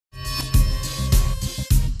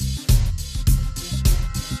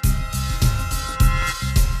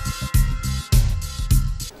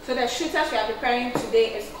So the shooters we are preparing today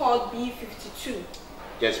is called B52.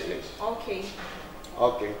 Yes, please. Okay.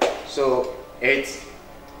 Okay. So it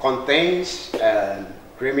contains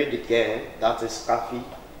creamy liqueur, that is coffee,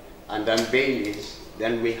 and then Baileys.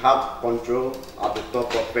 Then we have control at the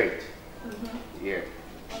top of it. Yeah.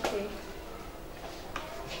 Okay.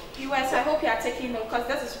 Viewers, I hope you are taking note because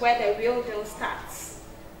this is where the real deal starts.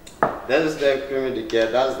 This is the creamy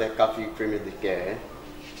liqueur, that's the coffee creamy liqueur.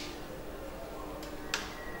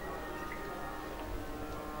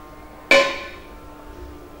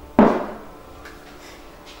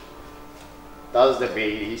 That's the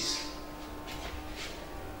Baileys.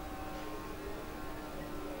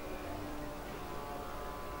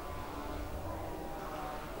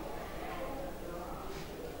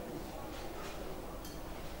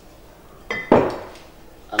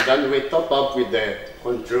 And then we top up with the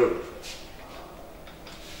control.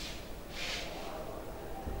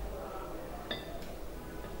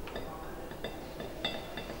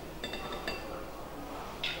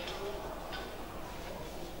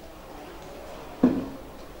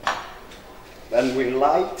 Then we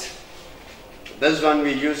light. This one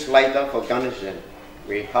we use lighter for garnishing.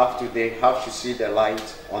 They have to see the light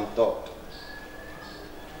on top.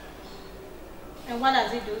 And what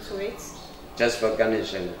does it do to it? Just for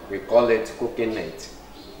garnishing. We call it cooking it.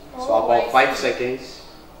 Oh, so about 5 seconds.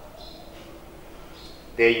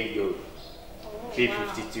 There you go. Oh,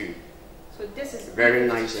 B52. wow. So this is very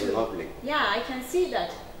B52. nice and lovely. Yeah, I can see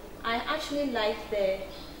that. I actually like the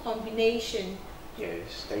combination.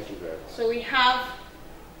 Yes, thank you very much. So we have